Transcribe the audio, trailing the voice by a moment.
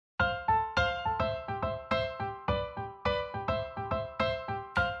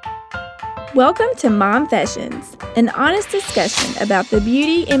Welcome to Momfessions, an honest discussion about the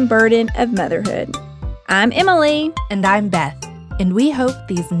beauty and burden of motherhood. I'm Emily. And I'm Beth. And we hope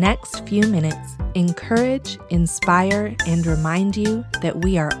these next few minutes encourage, inspire, and remind you that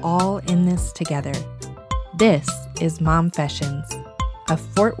we are all in this together. This is Momfessions, a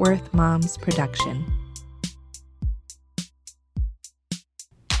Fort Worth Moms production.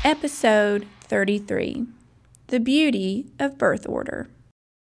 Episode 33, The Beauty of Birth Order.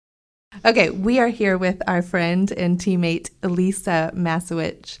 Okay, we are here with our friend and teammate, Elisa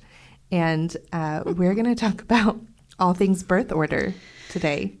Masowich, and we're going to talk about all things birth order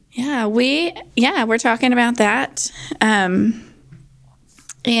today. We're talking about that. And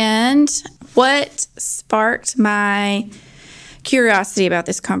what sparked my curiosity about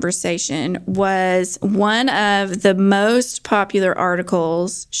this conversation was one of the most popular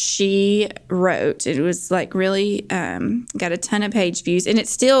articles she wrote. It was like really got a ton of page views, and it's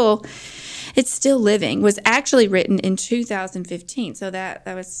still living. Was actually written in 2015, so that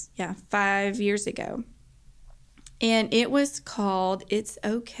was 5 years ago. And it was called "It's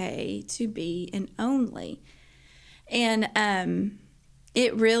Okay to Be an Only," and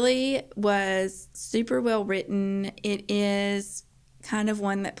it really was super well written. It is kind of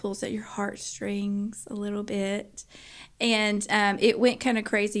one that pulls at your heartstrings a little bit. And it went kind of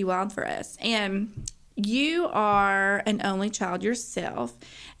crazy wild for us. And you are an only child yourself.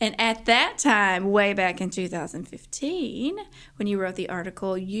 And at that time, way back in 2015, when you wrote the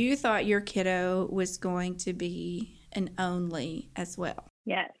article, you thought your kiddo was going to be an only as well.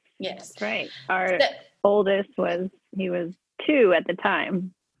 Yes. Yes. Right. Our oldest was 2 at the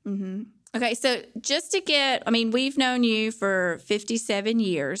time. Mm-hmm. Okay, so just to get, we've known you for 57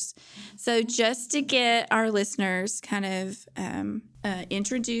 years. So just to get our listeners kind of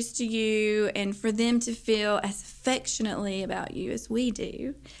introduced to you and for them to feel as affectionately about you as we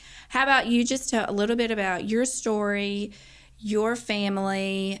do, how about you just tell a little bit about your story, your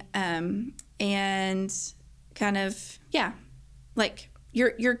family, and kind of, like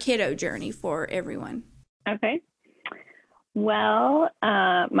your kiddo journey for everyone. Okay. Well,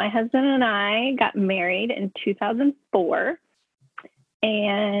 my husband and I got married in 2004,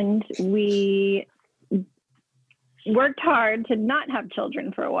 and we worked hard to not have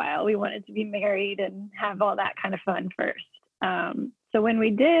children for a while. We wanted to be married and have all that kind of fun first. So when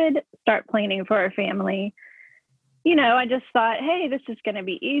we did start planning for our family, I just thought, hey, this is going to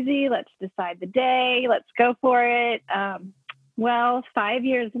be easy. Let's decide the day. Let's go for it. 5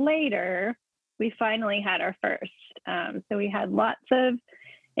 years later, we finally had our first. So we had lots of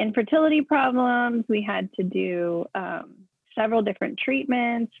infertility problems. We had to do several different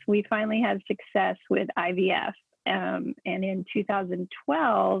treatments. We finally had success with IVF. And in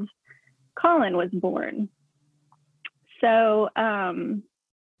 2012, Colin was born. So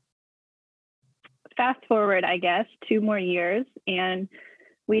fast forward, 2 more years, and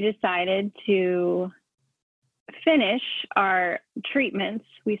we decided to finish our treatments.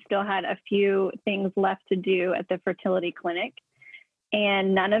 We still had a few things left to do at the fertility clinic,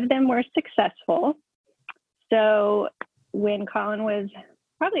 and none of them were successful. So when Colin was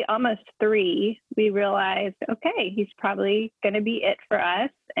probably almost 3, we realized, okay, he's probably going to be it for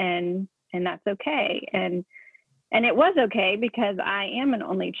us, and that's okay. And it was okay because I am an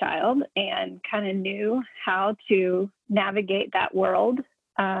only child and kind of knew how to navigate that world.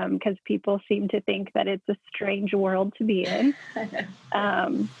 Because people seem to think that it's a strange world to be in.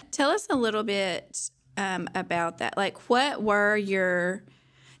 Tell us a little bit about that. Like,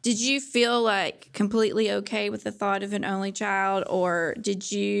 did you feel like completely okay with the thought of an only child, or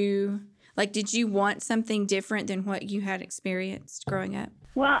did you want something different than what you had experienced growing up?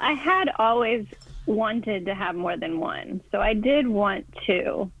 Well, I had always wanted to have more than one. So I did want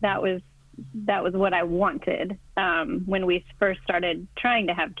 2. That was what I wanted when we first started trying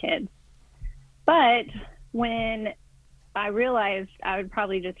to have kids. But when I realized I would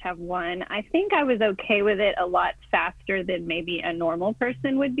probably just have 1, I think I was okay with it a lot faster than maybe a normal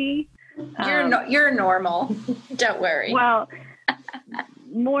person would be. You're normal. Don't worry. Well,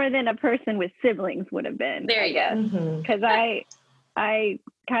 more than a person with siblings would have been, there you go. Because I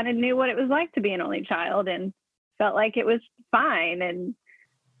kind of knew what it was like to be an only child and felt like it was fine. And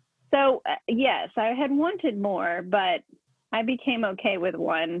so, yes, I had wanted more, but I became okay with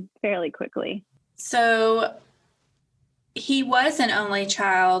 1 fairly quickly. So he was an only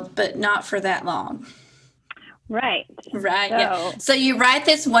child, but not for that long. Right. So you write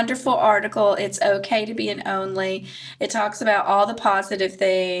this wonderful article, It's Okay to Be an Only. It talks about all the positive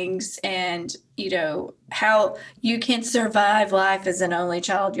things and, how you can survive life as an only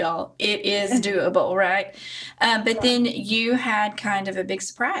child, y'all. It is doable, right? But then you had kind of a big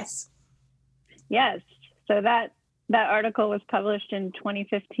surprise. Yes. So that article was published in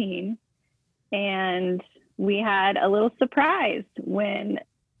 2015, and we had a little surprise when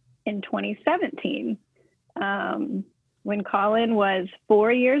in 2017, when Colin was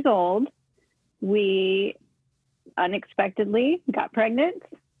 4 years old, we unexpectedly got pregnant.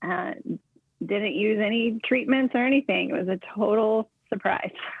 Didn't use any treatments or anything. It was a total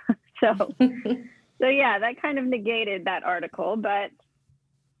surprise. So yeah, that kind of negated that article, but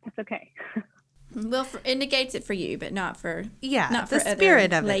that's okay. Well, it negates it for you, but not for not for the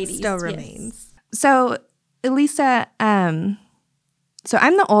spirit of ladies. It still remains. So, Elisa, so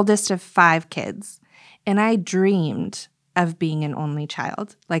I'm the oldest of 5 kids, and I dreamed of being an only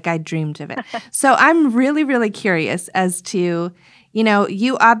child. Like, I dreamed of it. So I'm really, really curious as to,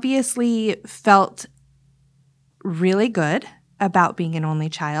 you obviously felt really good about being an only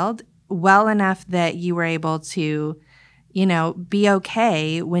child, well enough that you were able to be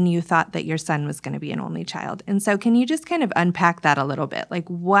okay when you thought that your son was going to be an only child. And so can you just kind of unpack that a little bit? Like,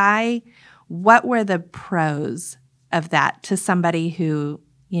 what were the pros of that to somebody who,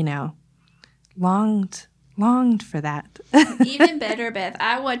 longed for that? Even better, Beth,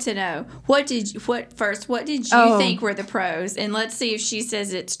 I want to know, what did you think were the pros? And let's see if she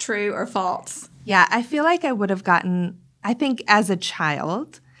says it's true or false. Yeah, I feel like I would have I think as a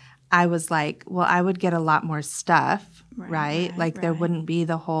child, I was like, well, I would get a lot more stuff, right? There wouldn't be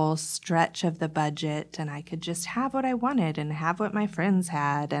the whole stretch of the budget, and I could just have what I wanted and have what my friends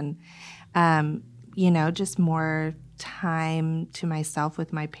had, and, just more time to myself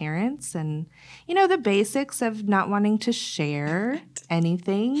with my parents, and, the basics of not wanting to share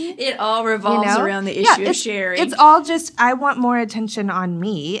anything. It all revolves around the issue of sharing. It's all just, I want more attention on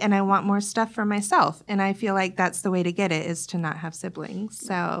me, and I want more stuff for myself. And I feel like that's the way to get it, is to not have siblings.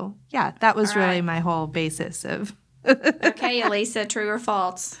 So, yeah, that was really my whole basis of. Okay, Elisa, true or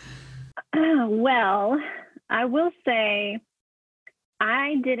false? Well, I will say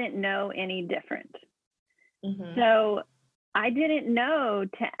I didn't know any different. Mm-hmm. So I didn't know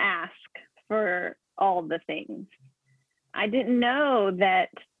to ask for all the things. I didn't know that,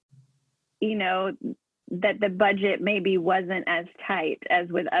 that the budget maybe wasn't as tight as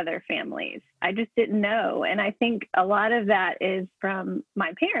with other families. I just didn't know. And I think a lot of that is from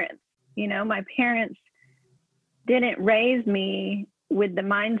my parents. My parents didn't raise me with the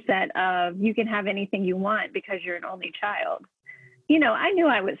mindset of you can have anything you want because you're an only child. I knew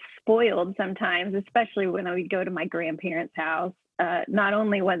I was spoiled sometimes, especially when I would go to my grandparents' house. Not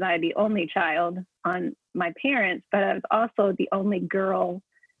only was I the only child on my parents, but I was also the only girl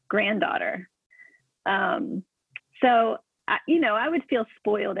granddaughter. So, I would feel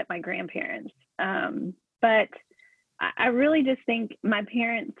spoiled at my grandparents. But I really just think my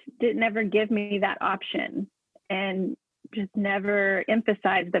parents didn't ever give me that option, and just never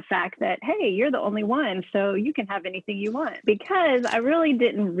emphasized the fact that, hey, you're the only one, so you can have anything you want. Because I really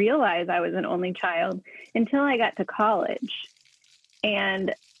didn't realize I was an only child until I got to college.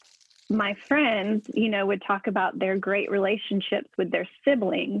 And my friends, would talk about their great relationships with their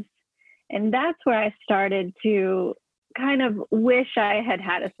siblings. And that's where I started to kind of wish I had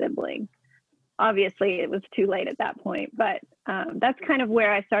had a sibling. Obviously, it was too late at that point, but that's kind of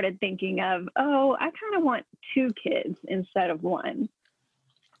where I started thinking of, I kind of want 2 kids instead of 1.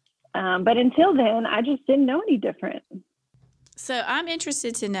 But until then, I just didn't know any different. So I'm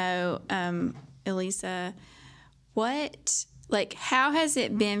interested to know, Elisa, how has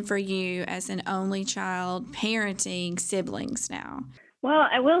it been for you as an only child parenting siblings now? Well,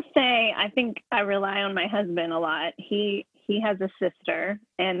 I will say, I think I rely on my husband a lot. He has a sister,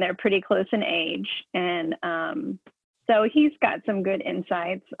 and they're pretty close in age. And so he's got some good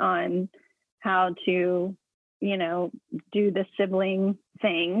insights on how to, do the sibling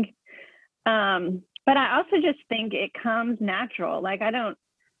thing. But I also just think it comes natural. Like, I don't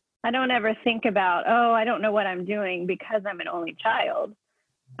ever think about, I don't know what I'm doing because I'm an only child.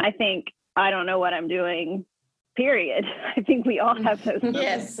 I think I don't know what I'm doing, period. I think we all have those.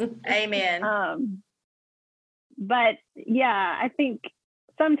 Yes. Amen. But yeah, I think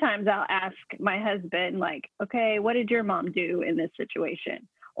sometimes I'll ask my husband, like, okay, what did your mom do in this situation?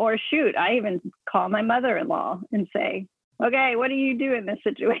 Or shoot, I even call my mother-in-law and say, okay, what do you do in this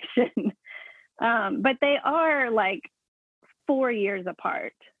situation? But they are like 4 years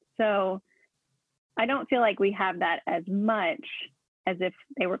apart. So I don't feel like we have that as much as if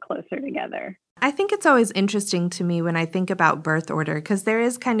they were closer together. I think it's always interesting to me when I think about birth order, because there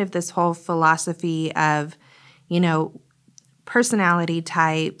is kind of this whole philosophy of, personality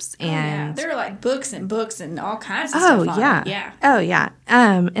types, and there are like books and all kinds of stuff on it. Yeah. Oh yeah.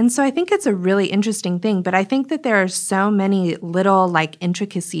 And so I think it's a really interesting thing, but I think that there are so many little like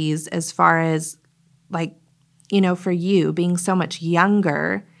intricacies as far as like, for you being so much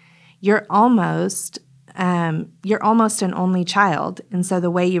younger, you're almost an only child. And so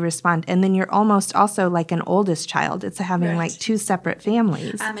the way you respond, and then you're almost also like an oldest child. It's having like two separate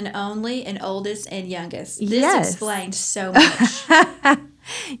families. I'm an only, an oldest, and youngest. This Yes. explains so much.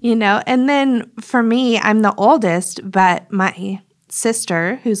 And then for me, I'm the oldest, but my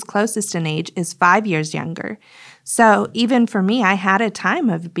sister, who's closest in age, is 5 years younger. So even for me, I had a time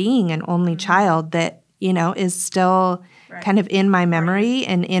of being an only child that, is still kind of in my memory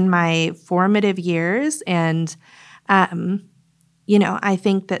and in my formative years. And, I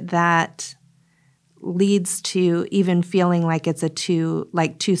think that leads to even feeling like it's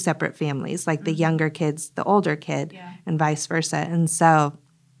two separate families, like the younger kid's the older kid and vice versa. And so,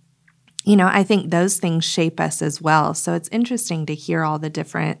 I think those things shape us as well. So it's interesting to hear all the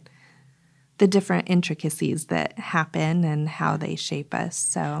different intricacies that happen and how they shape us.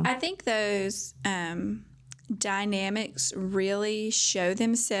 So I think those dynamics really show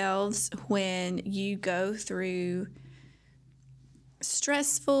themselves when you go through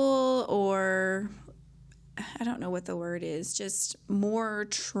stressful, or I don't know what the word is, just more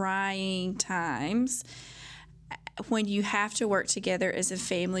trying times when you have to work together as a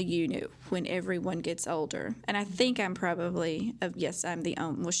family unit when everyone gets older. And I think I'm probably, I'm the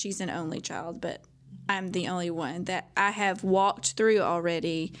only, well, she's an only child, but I'm the only one that I have walked through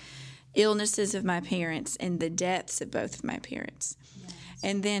already illnesses of my parents and the deaths of both of my parents. Yes.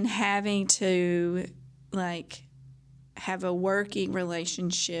 And then having to have a working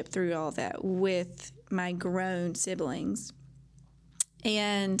relationship through all that with my grown siblings.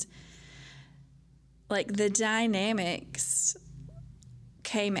 And the dynamics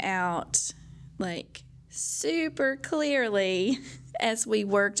came out super clearly as we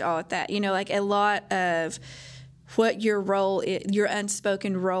worked all at that. A lot of what your role is, your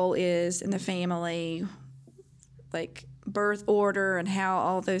unspoken role is in the family, birth order and how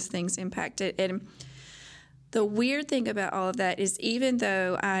all those things impact it. And the weird thing about all of that is, even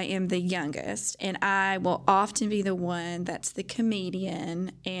though I am the youngest and I will often be the one that's the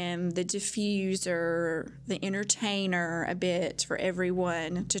comedian and the diffuser, the entertainer a bit for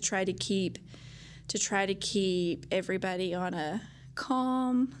everyone to try to keep everybody on a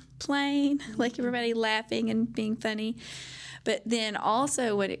calm plane, everybody laughing and being funny. But then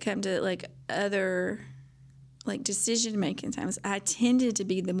also when it comes to other decision making times, I tended to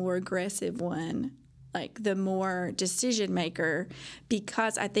be the more aggressive one, the more decision maker,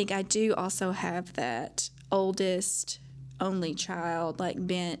 because I think I do also have that oldest only child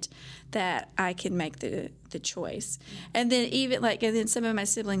bent that I can make the choice. And then even and then some of my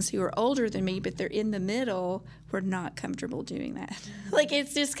siblings who are older than me but they're in the middle were not comfortable doing that.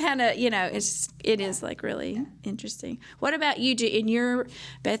 It's just kind of, it is really interesting. What about you?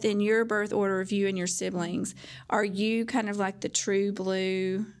 Beth, in your birth order of you and your siblings, are you kind of the true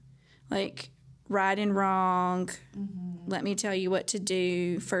blue, right and wrong, let me tell you what to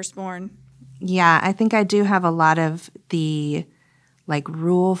do, firstborn? Yeah, I think I do have a lot of the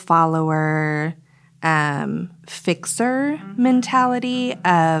rule follower, fixer mentality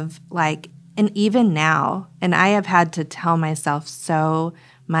of and even now, and I have had to tell myself so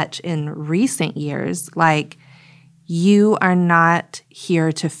much in recent years, you are not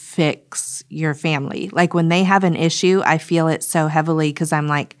here to fix your family. When they have an issue, I feel it so heavily because I'm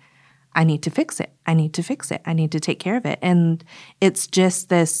I need to fix it. I need to fix it. I need to take care of it. And it's just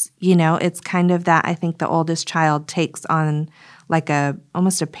this, it's kind of that I think the oldest child takes on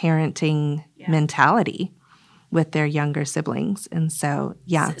almost a parenting mentality with their younger siblings. And so,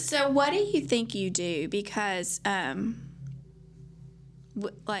 yeah. So what do you think you do? Because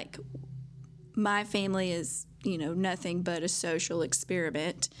my family is, nothing but a social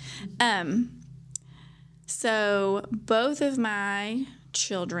experiment. So both of my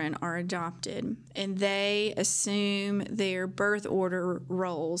children are adopted, and they assume their birth order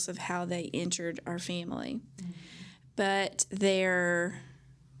roles of how they entered our family. Mm-hmm. But their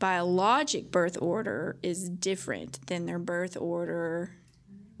biologic birth order is different than their birth order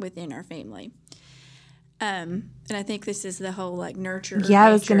within our family. And I think this is the whole nurture. Yeah,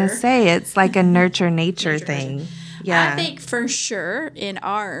 I was going to say it's a nurture-nature thing. Yeah, I think for sure in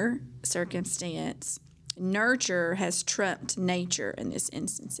our circumstance, nurture has trumped nature in this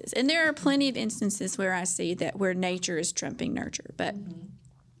instances. And there are plenty of instances where I see that where nature is trumping nurture. But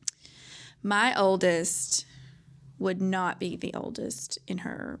my oldest would not be the oldest in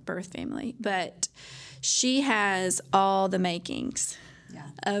her birth family, but she has all the makings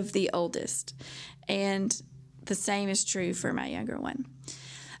of the oldest. And the same is true for my younger one.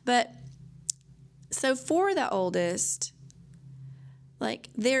 But so for the oldest,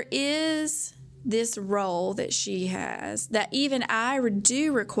 there is this role that she has that even I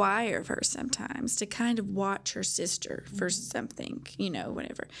do require of her sometimes to kind of watch her sister for something,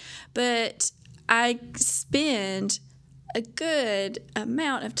 whatever. But I spend a good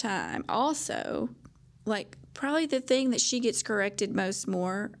amount of time also, like, probably the thing that she gets corrected most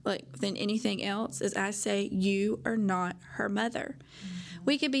more, like, than anything else is I say, you are not her mother. Mm-hmm.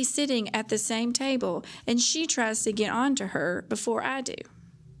 We could be sitting at the same table and she tries to get onto her before I do.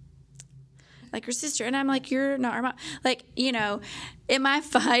 Like her sister. And I'm like, you're not her mom. Like, am I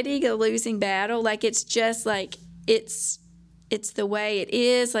fighting a losing battle? Like, it's just like, it's the way it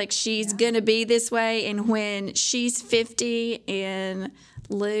is. Like, she's going to be this way. And when she's 50 and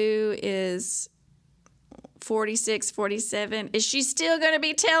Lou is 46, 47, is she still going to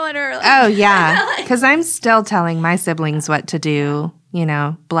be telling her? Like, oh, yeah. Because I'm still telling my siblings what to do,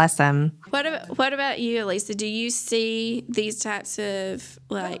 bless them. What about you, Elisa? Do you see these types of,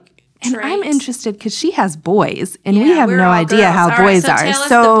 like, and traits? I'm interested because she has boys, and we have no idea girls. how all boys right, are. Tell us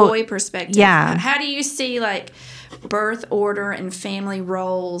so the boy perspective. Yeah. How do you see, like, birth order and family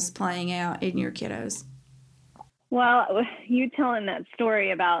roles playing out in your kiddos? Well, you telling that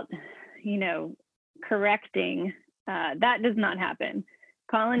story about, correcting, that does not happen.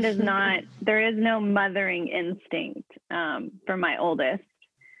 Colin does not, there is no mothering instinct for my oldest.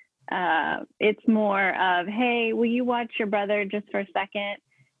 It's more of, hey, will you watch your brother just for a second?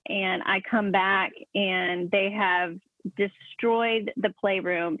 And I come back and they have destroyed the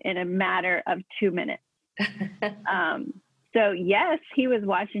playroom in a matter of 2 minutes. So yes, he was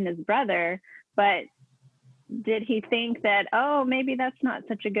watching his brother, but did he think that, oh, maybe that's not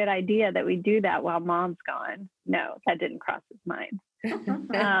such a good idea that we do that while mom's gone? No, that didn't cross his mind.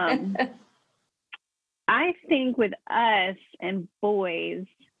 I think with us and boys,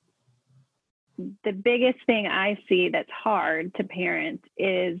 the biggest thing I see that's hard to parent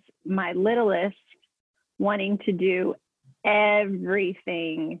is my littlest wanting to do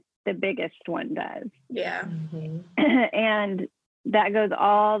everything the biggest one does. Yeah. Mm-hmm. And that goes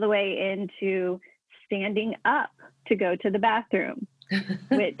all the way into standing up to go to the bathroom,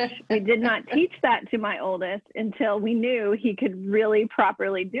 which we did not teach that to my oldest until we knew he could really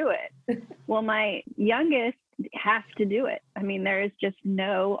properly do it. Well, my youngest has to do it. I mean, there is just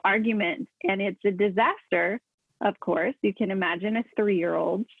no argument, and it's a disaster. Of course, you can imagine a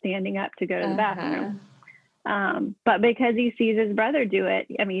 3-year-old standing up to go to the bathroom. But because he sees his brother do it,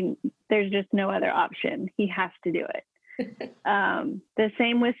 I mean, there's just no other option. He has to do it. The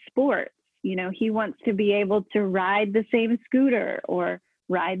same with sports. He wants to be able to ride the same scooter or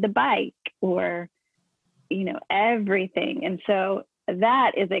ride the bike or, everything. And so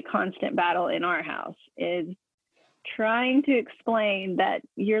that is a constant battle in our house, is trying to explain that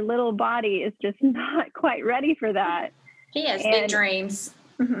your little body is just not quite ready for that. He has big dreams.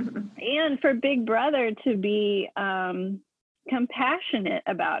 And for Big Brother to be compassionate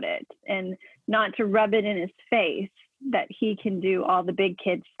about it and not to rub it in his face that he can do all the big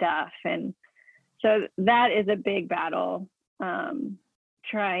kid stuff. And so that is a big battle,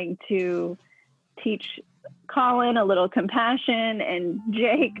 trying to teach Colin a little compassion and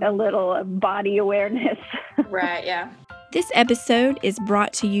Jake a little body awareness. Right, yeah. This episode is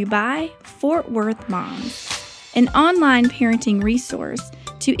brought to you by Fort Worth Moms, an online parenting resource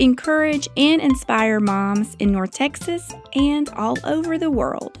to encourage and inspire moms in North Texas and all over the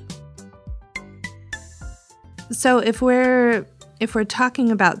world. So if we're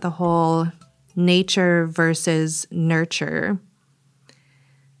talking about the whole nature versus nurture,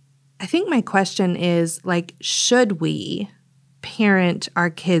 I think my question is, like, should we parent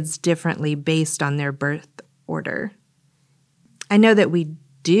our kids differently based on their birth order? I know that we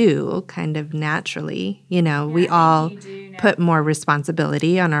do kind of naturally, we all put more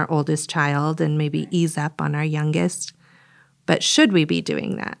responsibility on our oldest child and maybe ease up on our youngest. But should we be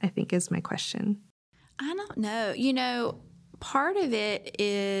doing that, I think, is my question. I don't know. Part of it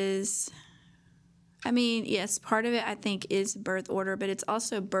is, yes, part of it I think is birth order, but it's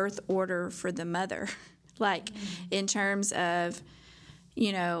also birth order for the mother. In terms of,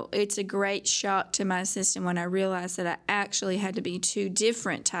 it's a great shock to my system when I realized that I actually had to be 2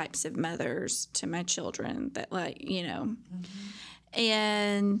 different types of mothers to my children that,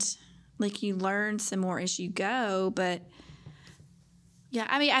 and, you learn some more as you go. But, yeah,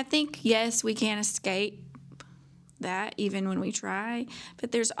 I think, yes, we can't escape that even when we try.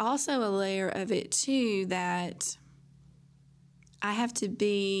 But there's also a layer of it, too, that I have to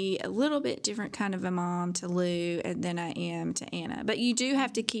be a little bit different kind of a mom to Lou than I am to Anna. But you do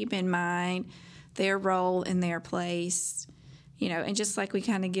have to keep in mind their role and their place, and just like we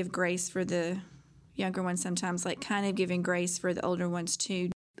kind of give grace for the younger ones sometimes, kind of giving grace for the older ones too.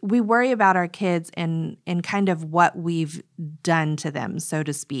 we worry about our kids and kind of what we've done to them, so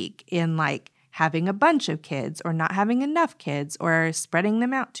to speak, in like having a bunch of kids or not having enough kids or spreading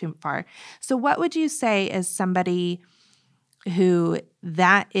them out too far. So what would you say as somebody who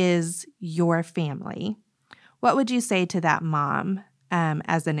that is your family? What would you say to that mom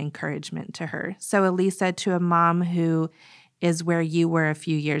as an encouragement to her? So Elisa, to a mom who is where you were a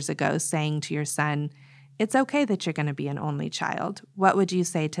few years ago, saying to your son, it's okay that you're going to be an only child. What would you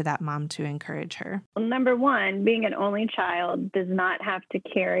say to that mom to encourage her? Well, number one, being an only child does not have to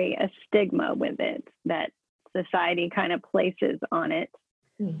carry a stigma with it that society kind of places on it.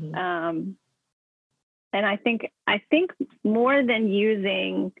 Mm-hmm. And I think more than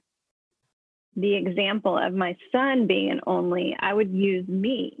using the example of my son being an only, I would use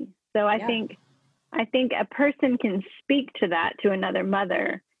me. So I think a person can speak to that to another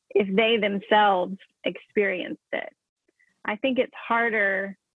mother if they themselves experienced it. I think it's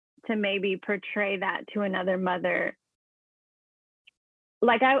harder to maybe portray that to another mother.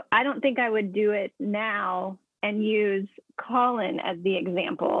 Like I don't think I would do it now and use Colin as the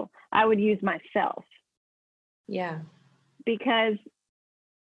example. I would use myself. Yeah. Because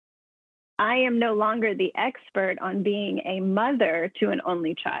I am no longer the expert on being a mother to an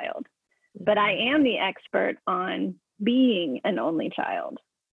only child, but I am the expert on being an only child.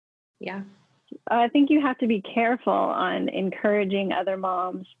 Yeah. I think you have to be careful on encouraging other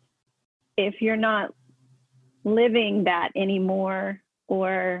moms if you're not living that anymore.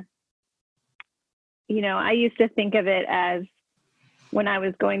 Or, you know, I used to think of it as when I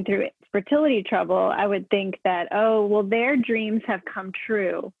was going through fertility trouble, I would think that, oh, well, their dreams have come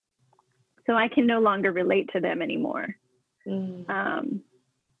true, so I can no longer relate to them anymore. So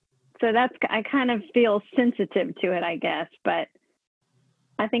I kind of feel sensitive to it, I guess, but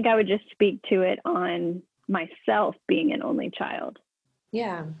I think I would just speak to it on myself being an only child.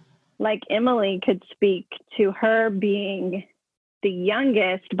 Yeah. Like Emily could speak to her being the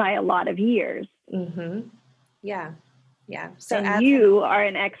youngest by a lot of years. Mm-hmm. Yeah. Yeah. So you are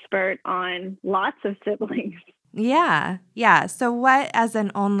an expert on lots of siblings. Yeah. Yeah. So what, as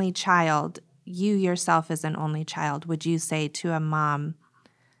an only child, you yourself as an only child, would you say to a mom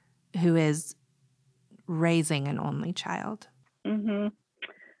who is raising an only child? Mm-hmm.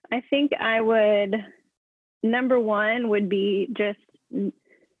 I think I would, number one would be just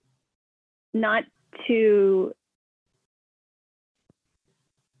not to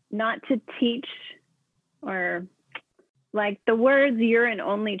teach, or like the words "you're an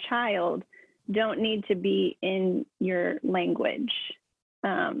only child" don't need to be in your language.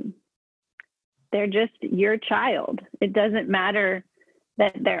 They're just your child. It doesn't matter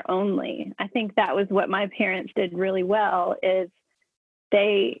that they're only. I think that was what my parents did really well, is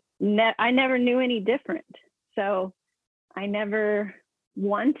I never knew any different. So I never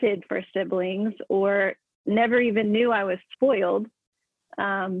wanted for siblings, or never even knew I was spoiled,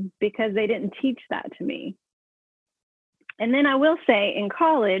 because they didn't teach that to me. And then I will say, in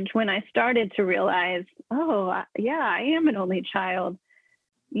college, when I started to realize, oh, yeah, I am an only child,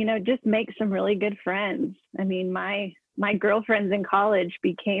 you know, just make some really good friends. I mean, my girlfriends in college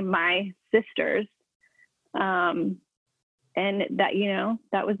became my sisters. And that, you know,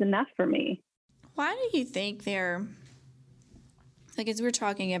 that was enough for me. Why do you think they're, like, as we're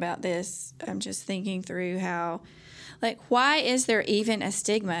talking about this, I'm just thinking through how, like, why is there even a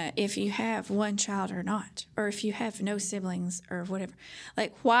stigma if you have one child or not, or if you have no siblings or whatever?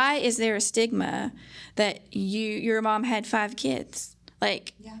 Like, why is there a stigma that your mom had 5 kids?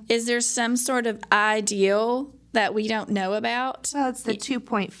 Like, is there some sort of ideal that we don't know about? Well, it's the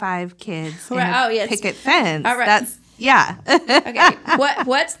 2.5 kids in Right. a picket fence. All right. That's, yeah. Okay.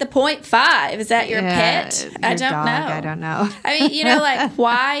 What's the 0.5? Is that your pet? Your I don't dog, know. I don't know. I mean, you know, like,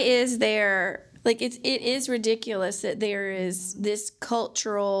 why is there, like, it is ridiculous that there is this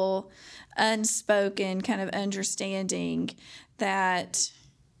cultural, unspoken kind of understanding that,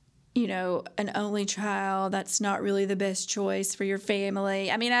 you know, an only child, that's not really the best choice for your family.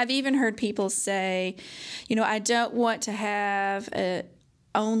 I mean, I've even heard people say, you know, I don't want to have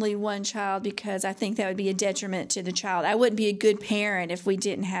only one child because I think that would be a detriment to the child. I wouldn't be a good parent if we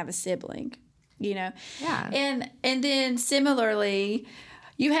didn't have a sibling, you know? Yeah. And then similarly,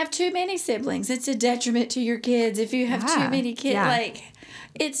 you have too many siblings. It's a detriment to your kids if you have too many kids. Yeah. Like,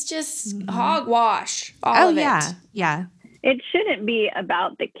 it's just hogwash, all of it. Yeah. It shouldn't be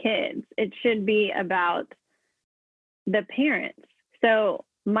about the kids. It should be about the parents. So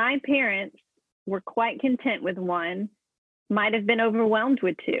my parents were quite content with 1, might have been overwhelmed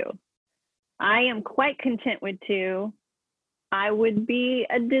with 2. I am quite content with 2. I would be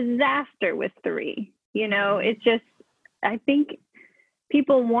a disaster with 3. You know, it's just, I think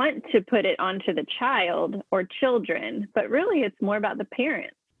people want to put it onto the child or children, but really it's more about the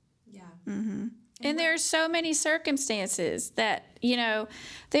parents. Yeah. Mm-hmm. And there are so many circumstances that,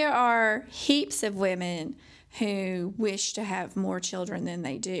 there are heaps of women who wish to have more children than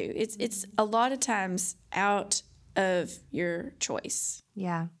they do. It's a lot of times out of your choice.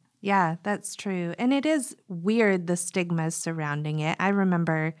 Yeah. Yeah, that's true. And it is weird, the stigmas surrounding it. I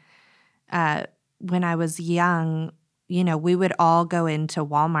remember when I was young, we would all go into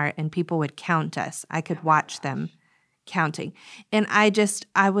Walmart and people would count us. I could watch them counting. And I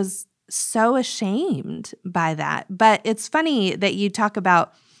was so ashamed by that. But it's funny that you talk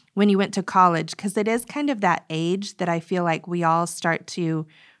about when you went to college, because it is kind of that age that I feel like we all start to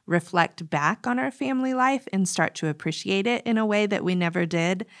reflect back on our family life and start to appreciate it in a way that we never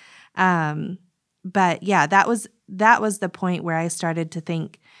did. But yeah, that was the point where I started to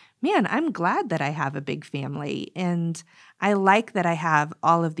think, man, I'm glad that I have a big family, and I like that I have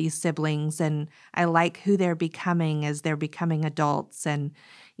all of these siblings, and I like who they're becoming as they're becoming adults, and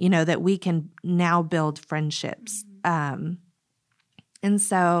that we can now build friendships. And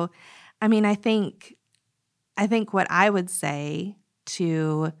so, I mean, I think what I would say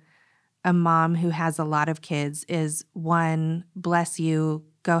to a mom who has a lot of kids is, one, bless you,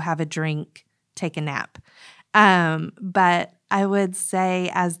 go have a drink, take a nap. But I would say,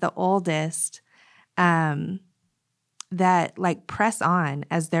 as the oldest, that press on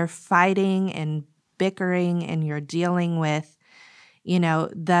as they're fighting and bickering, and you're dealing with,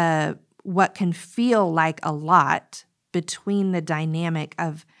 what can feel like a lot between the dynamic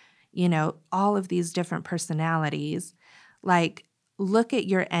of, all of these different personalities. Look at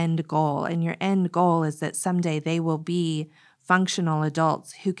your end goal, and your end goal is that someday they will be functional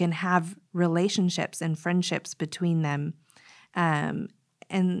adults who can have relationships and friendships between them. And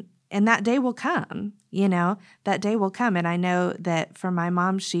that day will come, that day will come. And I know that for my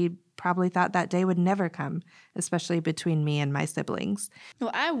mom, she probably thought that day would never come, especially between me and my siblings.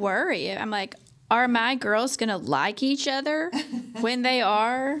 Well, I worry. I'm like, are my girls going to like each other when they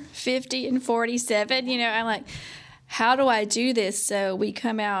are 50 and 47? I'm like, how do I do this so we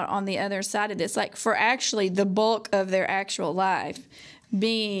come out on the other side of this? For actually the bulk of their actual life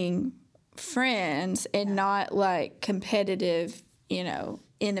being friends and not competitive,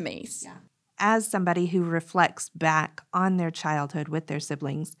 enemies. Yeah. As somebody who reflects back on their childhood with their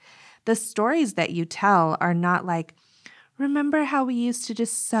siblings, the stories that you tell are not remember how we used to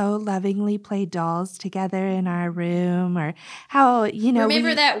just so lovingly play dolls together in our room, or how,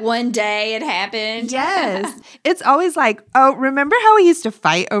 remember that one day it happened? Yes. It's always oh, remember how we used to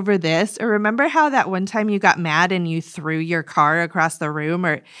fight over this? Or remember how that one time you got mad and you threw your car across the room?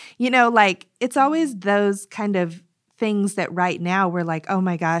 Or, it's always those kind of things that right now we're like, oh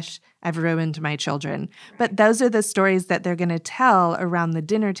my gosh, I've ruined my children. But those are the stories that they're going to tell around the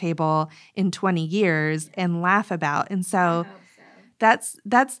dinner table in 20 years and laugh about. And so that's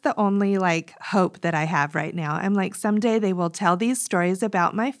the only hope that I have right now. I'm someday they will tell these stories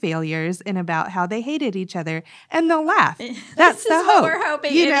about my failures and about how they hated each other, and they'll laugh. That's the hope. What we're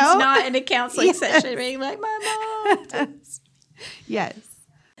hoping. It's not in a counseling session being like, my mom. Yes.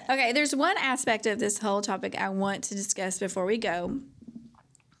 Okay, there's one aspect of this whole topic I want to discuss before we go,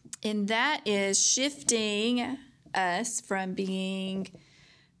 and that is shifting us from being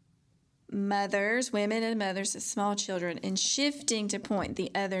mothers, women and mothers of small children, and shifting to point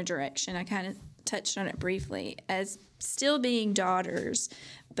the other direction. I kind of touched on it briefly, as still being daughters,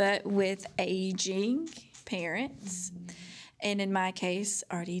 but with aging parents, and in my case,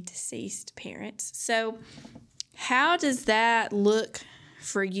 already deceased parents. So how does that look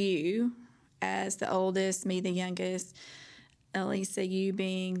for you as the oldest, me the youngest, Elisa, you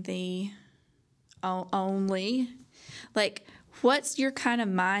being the only? What's your kind of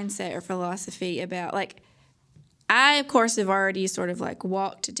mindset or philosophy about, I, of course, have already sort of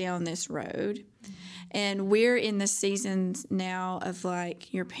walked down this road, and we're in the seasons now of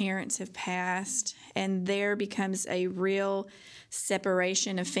your parents have passed, and there becomes a real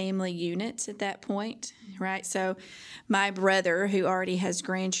separation of family units at that point, right? So my brother, who already has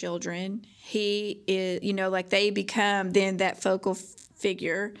grandchildren, he is, they become then that focal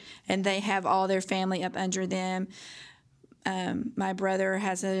figure, and they have all their family up under them. My brother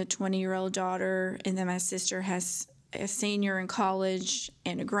has a 20-year-old daughter, and then my sister has a senior in college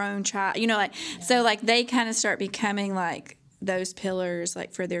and a grown child. So they kind of start becoming those pillars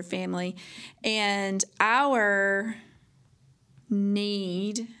for their family. And our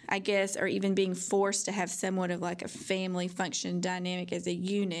need, I guess, or even being forced to have somewhat of like a family function dynamic as a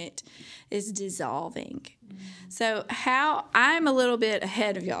unit is dissolving. So I'm a little bit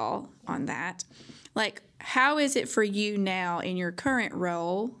ahead of y'all on that. Like, how is it for you now in your current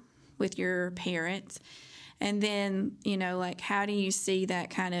role with your parents? And then, like, how do you see that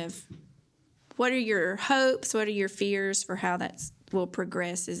kind of, what are your hopes? What are your fears for how that will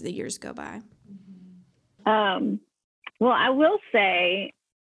progress as the years go by? Well, I will say,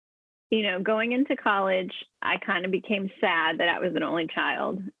 going into college, I kind of became sad that I was an only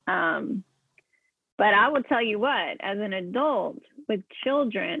child. But I will tell you what, as an adult with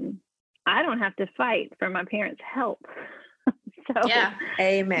children, I don't have to fight for my parents' help. So yeah,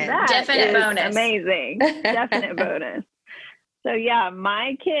 amen. Definite bonus. Amazing. Definite bonus. So yeah,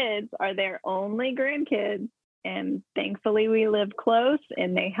 my kids are their only grandkids, and thankfully we live close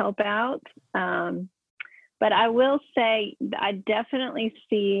and they help out. But I will say I definitely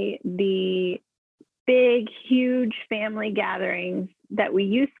see the big, huge family gatherings that we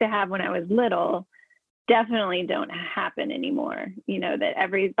used to have when I was little definitely don't happen anymore. That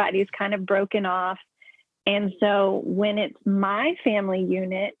everybody's kind of broken off. And so when it's my family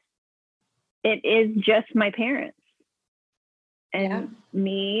unit, it is just my parents and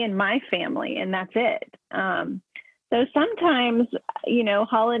me and my family, and that's it. So sometimes,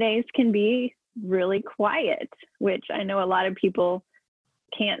 holidays can be really quiet, which I know a lot of people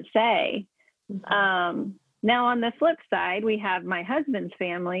can't say. Now, on the flip side, we have my husband's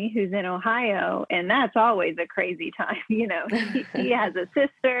family who's in Ohio, and that's always a crazy time. He has a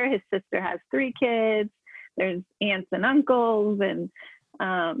sister. His sister has 3 kids. There's aunts and uncles, and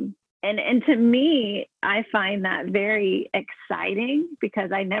to me, I find that very exciting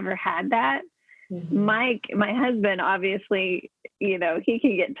because I never had that. Mike, my husband, obviously, he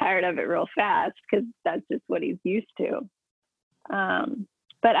can get tired of it real fast because that's just what he's used to.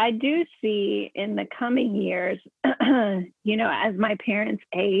 But I do see in the coming years, as my parents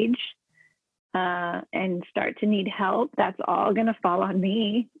age and start to need help, that's all going to fall on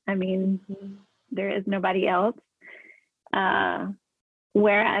me. I mean, there is nobody else.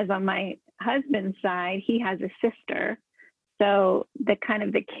 Whereas on my husband's side, he has a sister. So the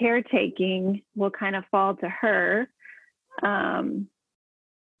caretaking will kind of fall to her.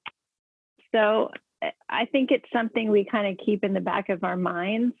 So I think it's something we kind of keep in the back of our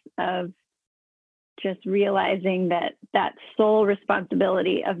minds of just realizing that sole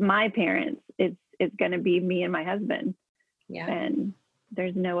responsibility of my parents is going to be me and my husband. Yeah. And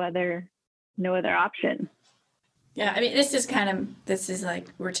there's no other option. Yeah, I mean, this is like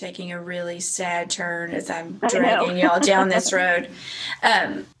we're taking a really sad turn as I'm dragging y'all down this road.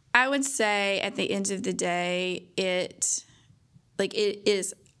 I would say at the end of the day, it's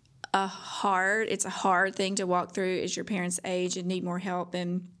a hard thing to walk through as your parents age and need more help,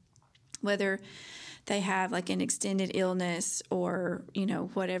 and whether they have like an extended illness or,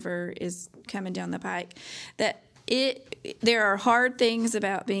 whatever is coming down the pike, there are hard things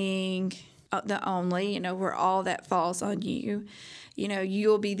about being the only, where all that falls on you.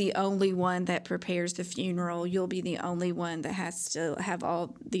 You'll be the only one that prepares the funeral. You'll be the only one that has to have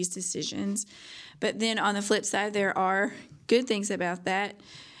all these decisions. But then on the flip side, there are good things about that.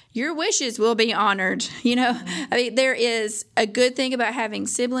 Your wishes will be honored. I mean, there is a good thing about having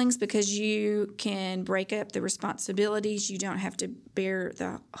siblings because you can break up the responsibilities. You don't have to bear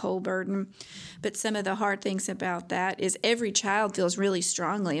the whole burden. But some of the hard things about that is every child feels really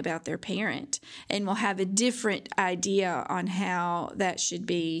strongly about their parent and will have a different idea on how that should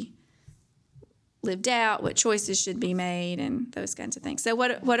be lived out, what choices should be made, and those kinds of things. So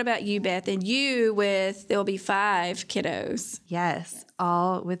what about you, Beth? And you there'll be 5 kiddos. Yes,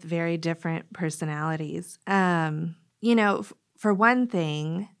 all with very different personalities. For one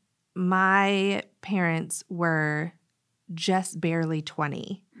thing, my parents were just barely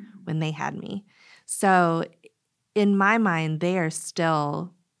 20 when they had me. So in my mind, they are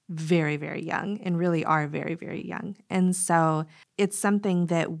still very, very young and really are very, very young. And so it's something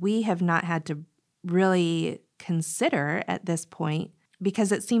that we have not had to really consider at this point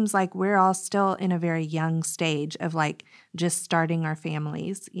because it seems like we're all still in a very young stage of like just starting our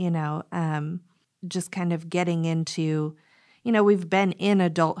families, just kind of getting into, we've been in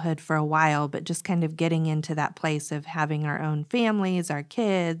adulthood for a while, but just kind of getting into that place of having our own families, our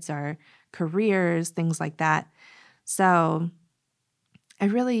kids, our careers, things like that. So I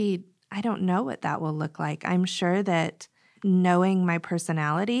don't know what that will look like. I'm sure that knowing my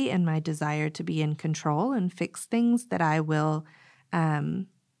personality and my desire to be in control and fix things, that I will,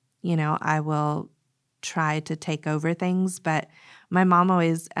 I will try to take over things. But my mom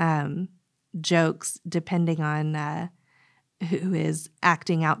always jokes, depending on who is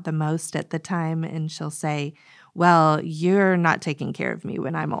acting out the most at the time, and she'll say, well, you're not taking care of me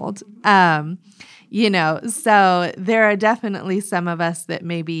when I'm old. So there are definitely some of us that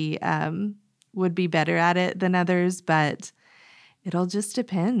maybe would be better at it than others, but it'll just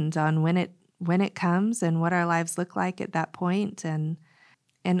depend on when it comes and what our lives look like at that point, and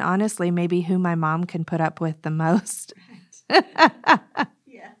honestly, maybe who my mom can put up with the most.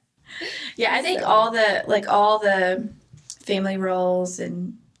 Yeah, I think all the family roles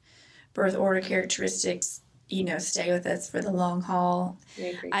and birth order characteristics, stay with us for the long haul.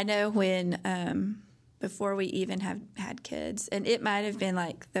 I know when before we even have had kids, and it might have been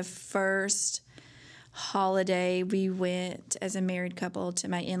like the first holiday we went as a married couple to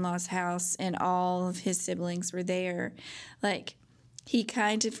my in-laws' house, and all of his siblings were there. Like, he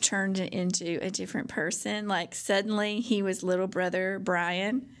kind of turned into a different person. Like, suddenly he was little brother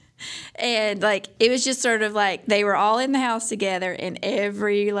Brian. And, like, it was just sort of like they were all in the house together, and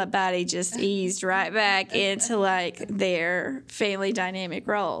everybody just eased right back into, like, their family dynamic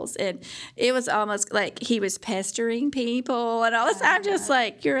roles. And it was almost like he was pestering people. And all this, I'm just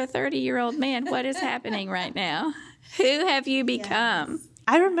like, you're a 30-year-old man. What is happening right now? Who have you become? Yes.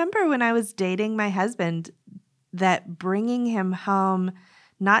 I remember when I was dating my husband that bringing him home,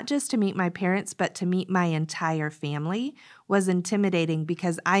 not just to meet my parents, but to meet my entire family, was intimidating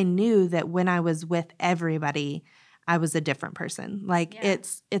because I knew that when I was with everybody, I was a different person. Like,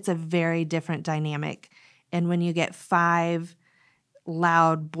 it's a very different dynamic. And when you get 5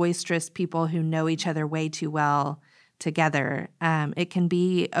 loud, boisterous people who know each other way too well together, it can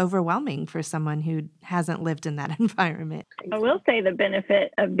be overwhelming for someone who hasn't lived in that environment. I will say the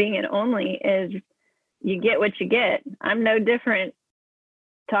benefit of being an only is you get what you get. I'm no different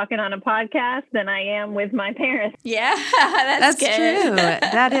talking on a podcast than I am with my parents. Yeah, that's good. True.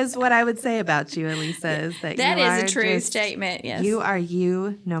 That is what I would say about you, Elisa, is that is a true statement, yes. You are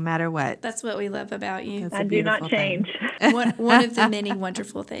you no matter what. That's what we love about you. I do not change. One of the many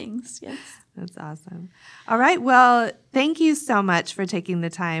wonderful things, yes. That's awesome. All right, well, thank you so much for taking the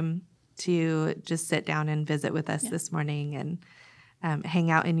time to just sit down and visit with us this morning and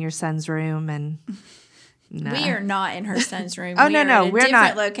hang out in your son's room. And we are not in her son's room. Oh, we're in a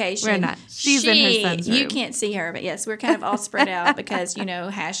different location. We're not. She's in her son's room. You can't see her, but yes, we're kind of all spread out because,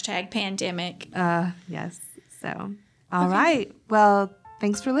 #pandemic. Yes. So, all right. Well,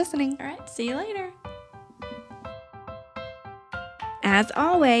 thanks for listening. All right. See you later. As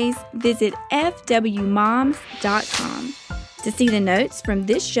always, visit fwmoms.com to see the notes from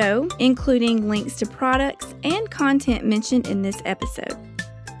this show, including links to products and content mentioned in this episode.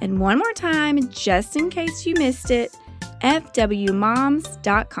 And one more time, just in case you missed it, fwmoms.com.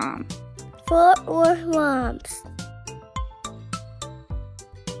 Fort Worth Moms.